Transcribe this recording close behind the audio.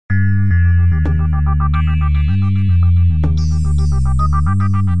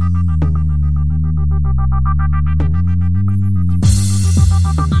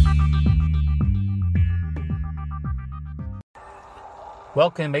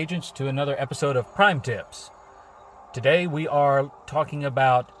Welcome, agents, to another episode of Prime Tips. Today we are talking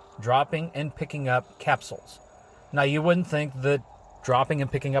about dropping and picking up capsules. Now, you wouldn't think that dropping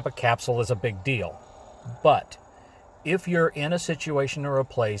and picking up a capsule is a big deal, but if you're in a situation or a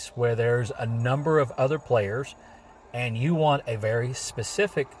place where there's a number of other players and you want a very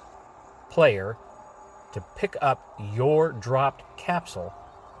specific player to pick up your dropped capsule,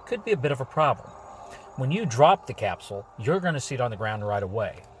 it could be a bit of a problem. When you drop the capsule, you're going to see it on the ground right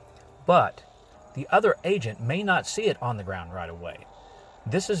away. But the other agent may not see it on the ground right away.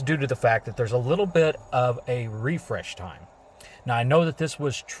 This is due to the fact that there's a little bit of a refresh time. Now, I know that this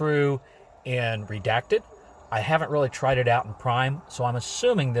was true in Redacted. I haven't really tried it out in Prime, so I'm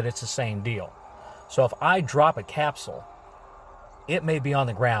assuming that it's the same deal. So if I drop a capsule, it may be on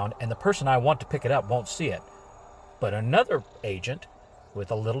the ground, and the person I want to pick it up won't see it. But another agent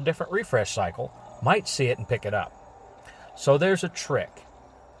with a little different refresh cycle might see it and pick it up. So there's a trick.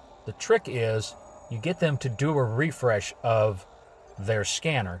 The trick is you get them to do a refresh of their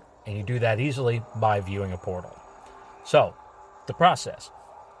scanner, and you do that easily by viewing a portal. So, the process.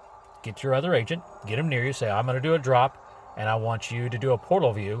 Get your other agent, get him near you, say, I'm going to do a drop, and I want you to do a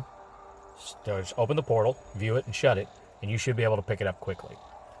portal view. So just open the portal, view it, and shut it, and you should be able to pick it up quickly.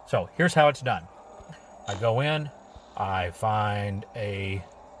 So, here's how it's done. I go in, I find a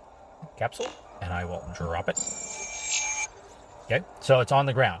capsule, and I will drop it. Okay, so it's on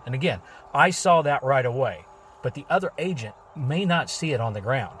the ground. And again, I saw that right away, but the other agent may not see it on the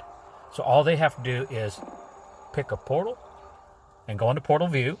ground. So all they have to do is pick a portal and go into portal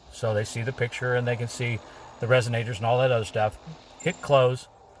view, so they see the picture and they can see the resonators and all that other stuff. Hit close,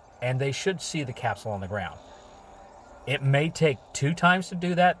 and they should see the capsule on the ground. It may take 2 times to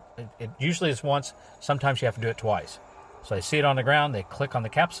do that. It usually is once. Sometimes you have to do it twice. So they see it on the ground, they click on the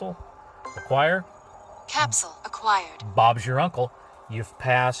capsule, acquire. Capsule acquired. Bob's your uncle. You've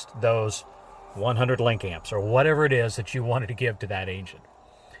passed those 100 link amps or whatever it is that you wanted to give to that agent.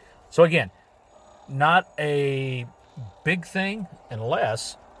 So again, not a big thing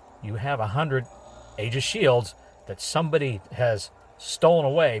unless you have 100 Aegis shields that somebody has stolen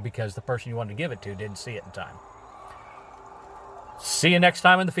away because the person you wanted to give it to didn't see it in time. See you next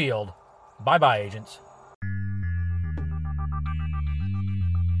time in the field. Bye-bye, agents.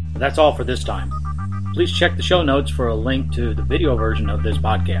 That's all for this time. Please check the show notes for a link to the video version of this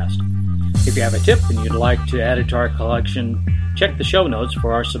podcast. If you have a tip and you'd like to add it to our collection, check the show notes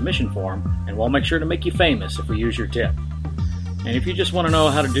for our submission form, and we'll make sure to make you famous if we use your tip. And if you just want to know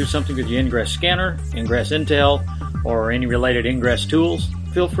how to do something with your Ingress scanner, Ingress Intel, or any related Ingress tools,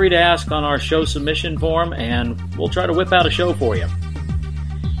 feel free to ask on our show submission form, and we'll try to whip out a show for you.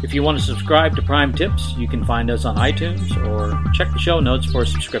 If you want to subscribe to Prime Tips, you can find us on iTunes or check the show notes for a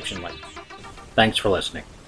subscription link. Thanks for listening.